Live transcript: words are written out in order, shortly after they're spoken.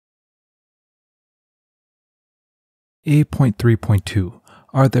A.3.2.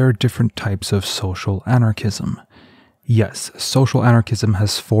 Are there different types of social anarchism? Yes, social anarchism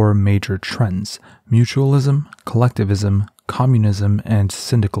has four major trends: mutualism, collectivism, communism, and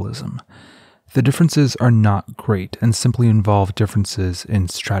syndicalism. The differences are not great and simply involve differences in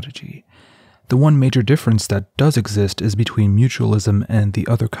strategy. The one major difference that does exist is between mutualism and the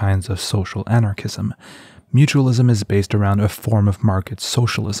other kinds of social anarchism. Mutualism is based around a form of market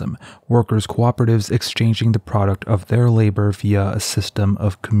socialism, workers' cooperatives exchanging the product of their labor via a system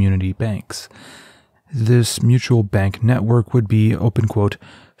of community banks. This mutual bank network would be, open quote,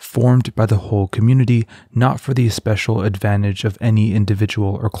 formed by the whole community, not for the special advantage of any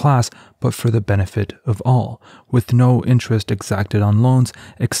individual or class, but for the benefit of all, with no interest exacted on loans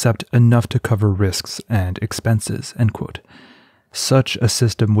except enough to cover risks and expenses, end quote. Such a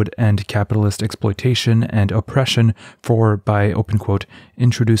system would end capitalist exploitation and oppression, for by, open quote,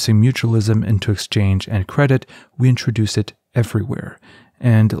 introducing mutualism into exchange and credit, we introduce it everywhere,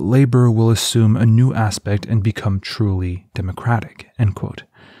 and labor will assume a new aspect and become truly democratic, end quote.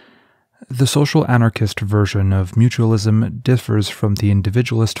 The social anarchist version of mutualism differs from the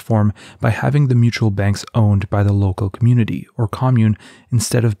individualist form by having the mutual banks owned by the local community or commune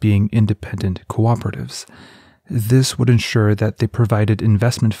instead of being independent cooperatives. This would ensure that they provided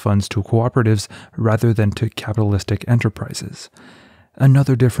investment funds to cooperatives rather than to capitalistic enterprises.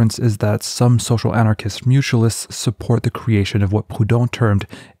 Another difference is that some social anarchist mutualists support the creation of what Proudhon termed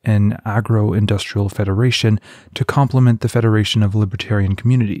an agro-industrial federation to complement the Federation of Libertarian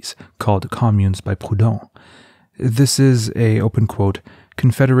Communities, called communes by Proudhon. This is a, open quote,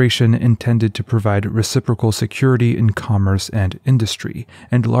 confederation intended to provide reciprocal security in commerce and industry,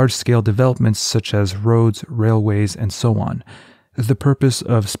 and large-scale developments such as roads, railways, and so on. The purpose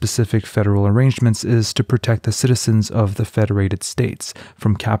of specific federal arrangements is to protect the citizens of the federated states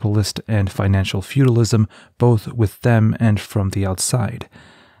from capitalist and financial feudalism, both with them and from the outside.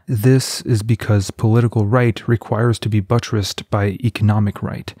 This is because political right requires to be buttressed by economic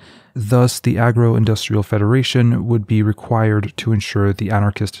right. Thus, the agro-industrial federation would be required to ensure the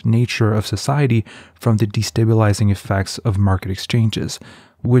anarchist nature of society from the destabilizing effects of market exchanges,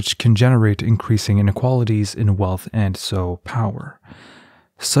 which can generate increasing inequalities in wealth and so power.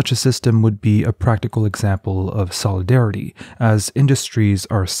 Such a system would be a practical example of solidarity, as industries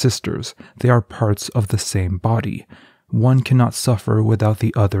are sisters, they are parts of the same body. One cannot suffer without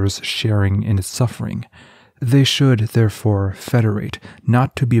the others sharing in its suffering. They should, therefore, federate,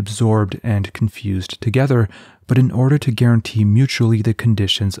 not to be absorbed and confused together, but in order to guarantee mutually the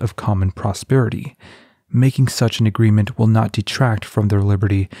conditions of common prosperity. Making such an agreement will not detract from their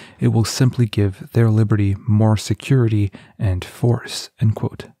liberty, it will simply give their liberty more security and force, end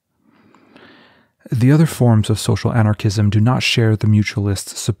quote. The other forms of social anarchism do not share the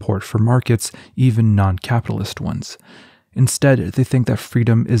mutualists' support for markets, even non-capitalist ones. Instead, they think that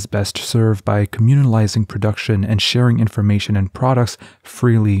freedom is best served by communalizing production and sharing information and products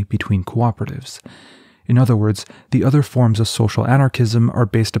freely between cooperatives. In other words, the other forms of social anarchism are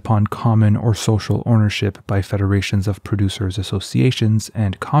based upon common or social ownership by federations of producers' associations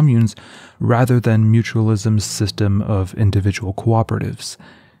and communes, rather than mutualism's system of individual cooperatives.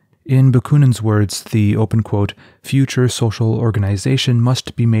 In Bakunin's words, the, open quote, future social organization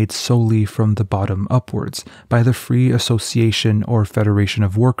must be made solely from the bottom upwards, by the free association or federation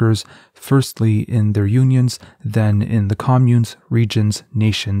of workers, firstly in their unions, then in the communes, regions,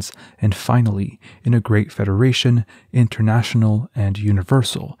 nations, and finally in a great federation, international and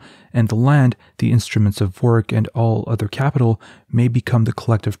universal, and the land, the instruments of work, and all other capital may become the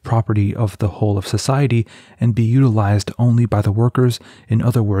collective property of the whole of society and be utilized only by the workers, in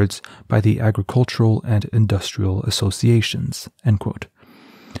other words, by the agricultural and industrial associations, end quote.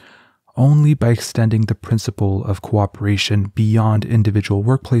 Only by extending the principle of cooperation beyond individual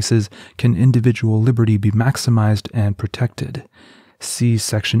workplaces can individual liberty be maximized and protected. See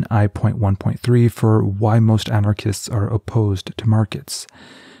section I.1.3 for why most anarchists are opposed to markets.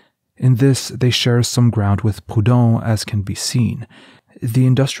 In this, they share some ground with Proudhon, as can be seen. The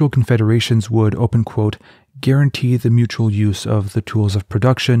industrial confederations would, open quote, guarantee the mutual use of the tools of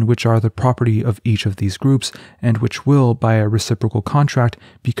production which are the property of each of these groups, and which will, by a reciprocal contract,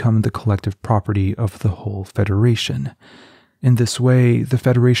 become the collective property of the whole federation. In this way, the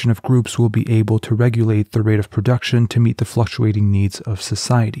federation of groups will be able to regulate the rate of production to meet the fluctuating needs of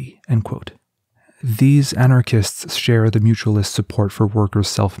society, end quote. These anarchists share the mutualist support for workers'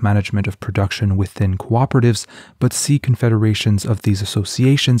 self-management of production within cooperatives, but see confederations of these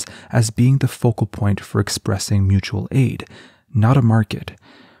associations as being the focal point for expressing mutual aid, not a market.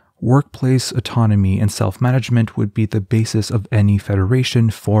 Workplace autonomy and self-management would be the basis of any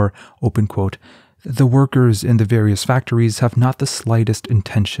federation for, open quote, The workers in the various factories have not the slightest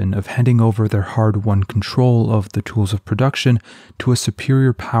intention of handing over their hard-won control of the tools of production to a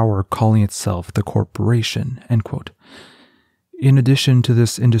superior power calling itself the corporation." End quote. In addition to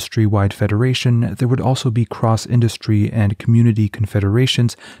this industry-wide federation, there would also be cross-industry and community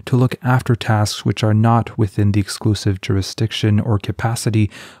confederations to look after tasks which are not within the exclusive jurisdiction or capacity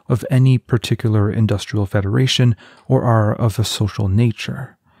of any particular industrial federation or are of a social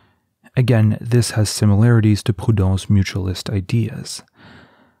nature. Again, this has similarities to Proudhon's mutualist ideas.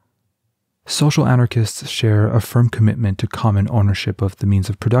 Social anarchists share a firm commitment to common ownership of the means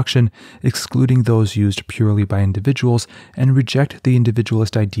of production, excluding those used purely by individuals, and reject the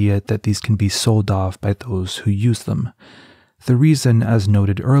individualist idea that these can be sold off by those who use them. The reason, as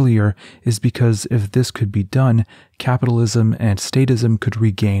noted earlier, is because if this could be done, capitalism and statism could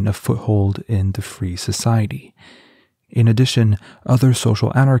regain a foothold in the free society. In addition, other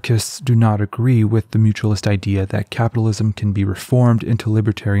social anarchists do not agree with the mutualist idea that capitalism can be reformed into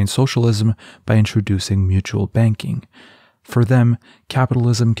libertarian socialism by introducing mutual banking. For them,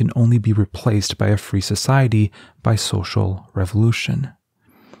 capitalism can only be replaced by a free society by social revolution.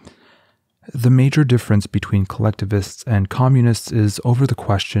 The major difference between collectivists and communists is over the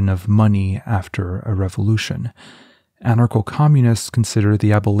question of money after a revolution. Anarcho-communists consider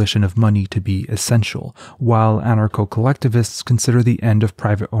the abolition of money to be essential, while anarcho-collectivists consider the end of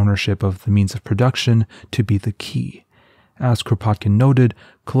private ownership of the means of production to be the key. As Kropotkin noted,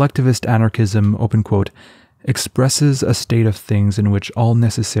 collectivist anarchism, open quote, expresses a state of things in which all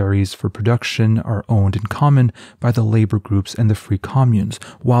necessaries for production are owned in common by the labor groups and the free communes,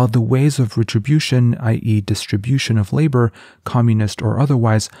 while the ways of retribution, i.e. distribution of labor, communist or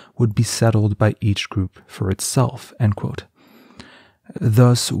otherwise, would be settled by each group for itself. End quote.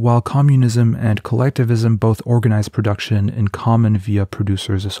 Thus, while communism and collectivism both organize production in common via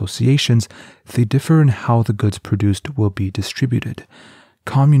producers' associations, they differ in how the goods produced will be distributed.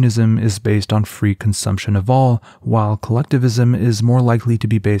 Communism is based on free consumption of all, while collectivism is more likely to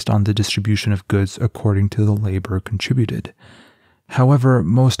be based on the distribution of goods according to the labor contributed. However,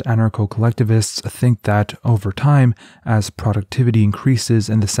 most anarcho-collectivists think that, over time, as productivity increases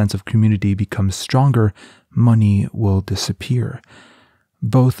and the sense of community becomes stronger, money will disappear.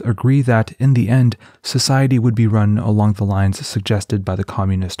 Both agree that, in the end, society would be run along the lines suggested by the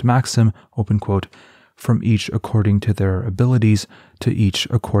communist maxim, open quote, from each according to their abilities to each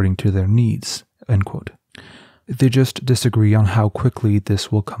according to their needs, end quote. They just disagree on how quickly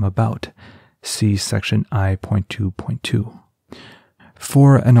this will come about. See section A.3.2.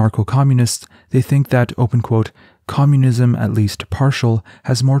 For anarcho-communists, they think that, open quote, communism, at least partial,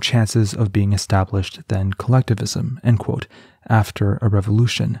 has more chances of being established than collectivism, end quote, after a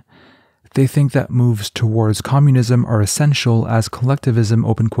revolution. They think that moves towards communism are essential as collectivism,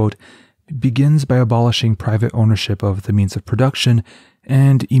 open quote, begins by abolishing private ownership of the means of production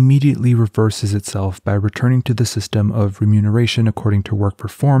and immediately reverses itself by returning to the system of remuneration according to work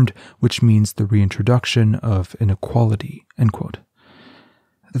performed, which means the reintroduction of inequality, end quote.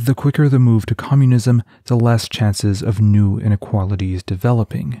 The quicker the move to communism, the less chances of new inequalities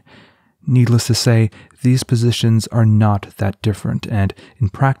developing. Needless to say, these positions are not that different, and, in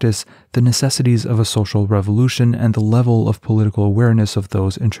practice, the necessities of a social revolution and the level of political awareness of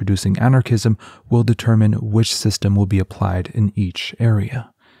those introducing anarchism will determine which system will be applied in each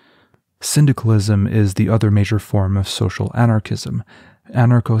area. Syndicalism is the other major form of social anarchism.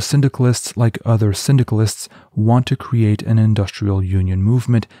 Anarcho-syndicalists, like other syndicalists, want to create an industrial union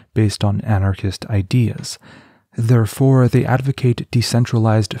movement based on anarchist ideas. Therefore, they advocate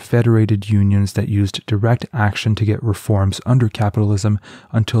decentralized, federated unions that used direct action to get reforms under capitalism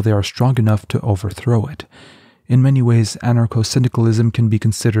until they are strong enough to overthrow it. In many ways, anarcho-syndicalism can be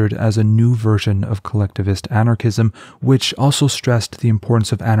considered as a new version of collectivist anarchism, which also stressed the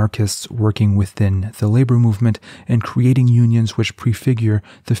importance of anarchists working within the labor movement and creating unions which prefigure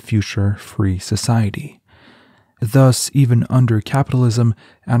the future free society. Thus, even under capitalism,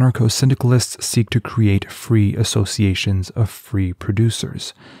 anarcho-syndicalists seek to create free associations of free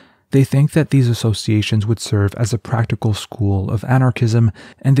producers. They think that these associations would serve as a practical school of anarchism,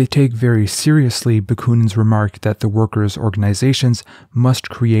 and they take very seriously Bakunin's remark that the workers' organizations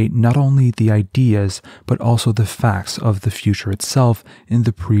must create not only the ideas, but also the facts of the future itself in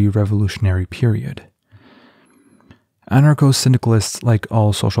the pre-revolutionary period. Anarcho-syndicalists, like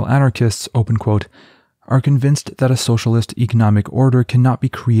all social anarchists, open quote, are convinced that a socialist economic order cannot be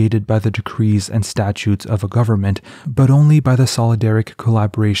created by the decrees and statutes of a government, but only by the solidaric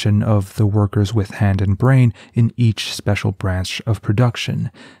collaboration of the workers with hand and brain in each special branch of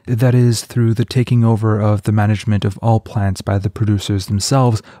production. That is, through the taking over of the management of all plants by the producers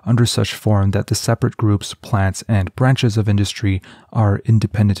themselves under such form that the separate groups, plants, and branches of industry are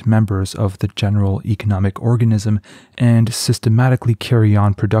independent members of the general economic organism and systematically carry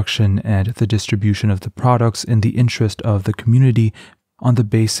on production and the distribution of the products in the interest of the community on the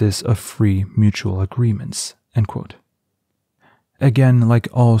basis of free mutual agreements." End quote. Again, like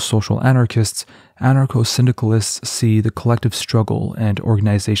all social anarchists, anarcho-syndicalists see the collective struggle and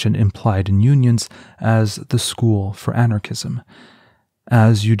organization implied in unions as the school for anarchism.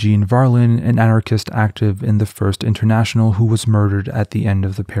 As Eugene Varlin, an anarchist active in the First International who was murdered at the end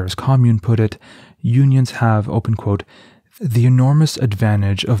of the Paris Commune, put it, unions have, open quote, the enormous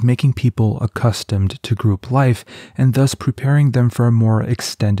advantage of making people accustomed to group life and thus preparing them for a more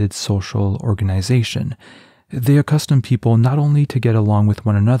extended social organization. They accustom people not only to get along with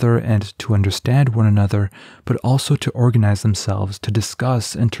one another and to understand one another, but also to organize themselves, to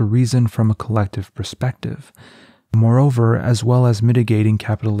discuss, and to reason from a collective perspective. Moreover, as well as mitigating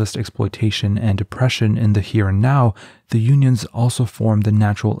capitalist exploitation and oppression in the here and now, the unions also form the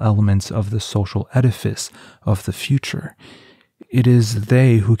natural elements of the social edifice of the future. It is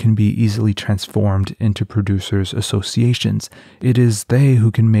they who can be easily transformed into producers' associations. It is they who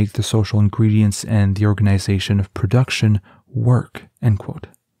can make the social ingredients and the organization of production work. End quote.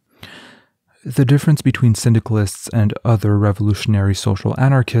 The difference between syndicalists and other revolutionary social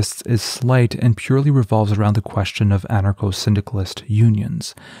anarchists is slight and purely revolves around the question of anarcho-syndicalist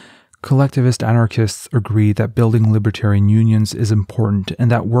unions. Collectivist anarchists agree that building libertarian unions is important and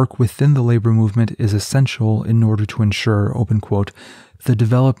that work within the labor movement is essential in order to ensure, open quote, the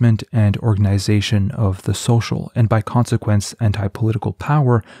development and organization of the social and by consequence anti-political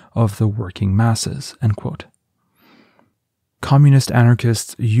power of the working masses, end quote. Communist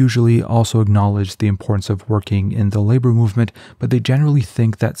anarchists usually also acknowledge the importance of working in the labor movement, but they generally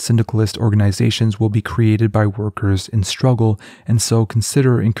think that syndicalist organizations will be created by workers in struggle, and so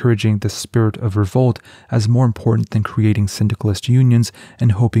consider encouraging the spirit of revolt as more important than creating syndicalist unions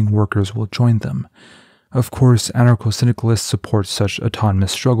and hoping workers will join them. Of course, anarcho-syndicalists support such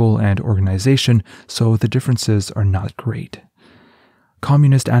autonomous struggle and organization, so the differences are not great.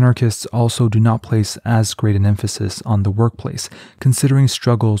 Communist anarchists also do not place as great an emphasis on the workplace, considering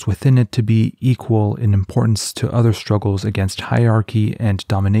struggles within it to be equal in importance to other struggles against hierarchy and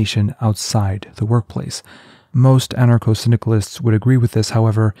domination outside the workplace. Most anarcho-syndicalists would agree with this,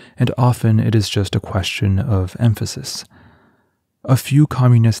 however, and often it is just a question of emphasis. A few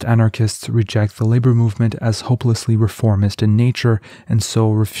communist anarchists reject the labor movement as hopelessly reformist in nature and so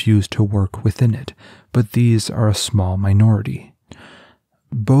refuse to work within it, but these are a small minority.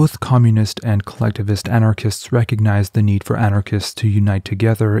 Both communist and collectivist anarchists recognize the need for anarchists to unite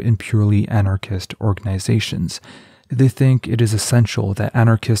together in purely anarchist organizations. They think it is essential that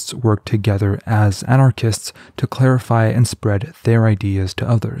anarchists work together as anarchists to clarify and spread their ideas to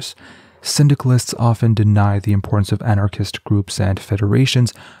others. Syndicalists often deny the importance of anarchist groups and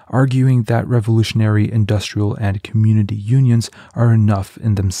federations, arguing that revolutionary industrial and community unions are enough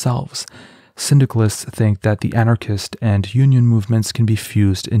in themselves. Syndicalists think that the anarchist and union movements can be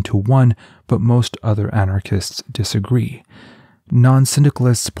fused into one, but most other anarchists disagree.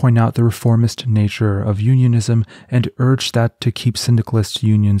 Non-syndicalists point out the reformist nature of unionism and urge that to keep syndicalist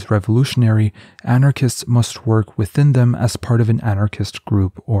unions revolutionary, anarchists must work within them as part of an anarchist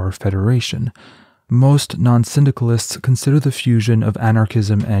group or federation. Most non-syndicalists consider the fusion of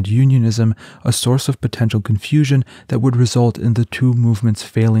anarchism and unionism a source of potential confusion that would result in the two movements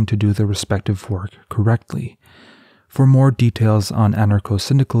failing to do their respective work correctly. For more details on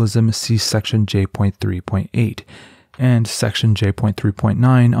anarcho-syndicalism, see section J.3.8 and section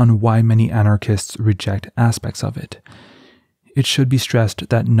J.3.9 on why many anarchists reject aspects of it. It should be stressed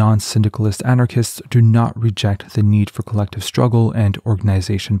that non-syndicalist anarchists do not reject the need for collective struggle and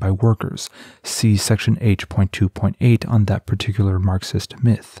organization by workers. See section H.2.8 on that particular Marxist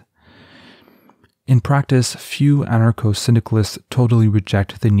myth. In practice, few anarcho-syndicalists totally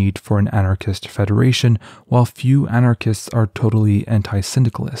reject the need for an anarchist federation, while few anarchists are totally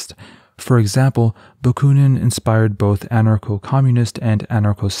anti-syndicalist. For example, Bakunin inspired both anarcho-communist and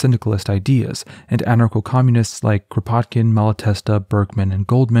anarcho-syndicalist ideas, and anarcho-communists like Kropotkin, Malatesta, Bergman, and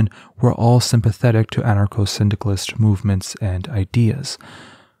Goldman were all sympathetic to anarcho-syndicalist movements and ideas.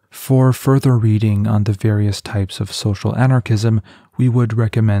 For further reading on the various types of social anarchism, we would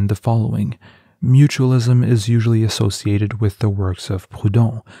recommend the following: Mutualism is usually associated with the works of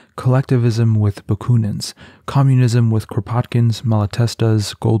Proudhon, collectivism with Bakunin's, communism with Kropotkin's,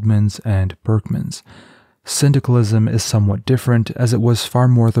 Malatesta's, Goldman's, and Berkman's. Syndicalism is somewhat different, as it was far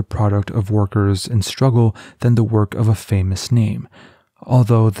more the product of workers in struggle than the work of a famous name,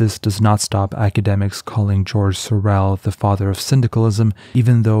 although this does not stop academics calling George Sorel the father of syndicalism,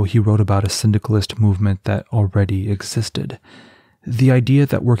 even though he wrote about a syndicalist movement that already existed. The idea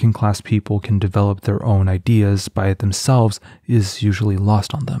that working class people can develop their own ideas by themselves is usually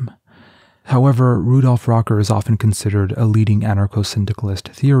lost on them. However, Rudolf Rocker is often considered a leading anarcho-syndicalist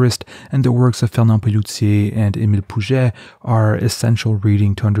theorist, and the works of Fernand Pelloutier and Émile Pouget are essential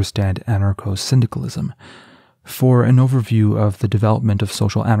reading to understand anarcho-syndicalism. For an overview of the development of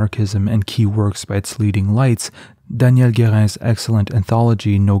social anarchism and key works by its leading lights, Daniel Guérin's excellent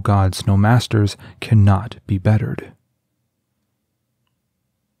anthology No Gods, No Masters cannot be bettered.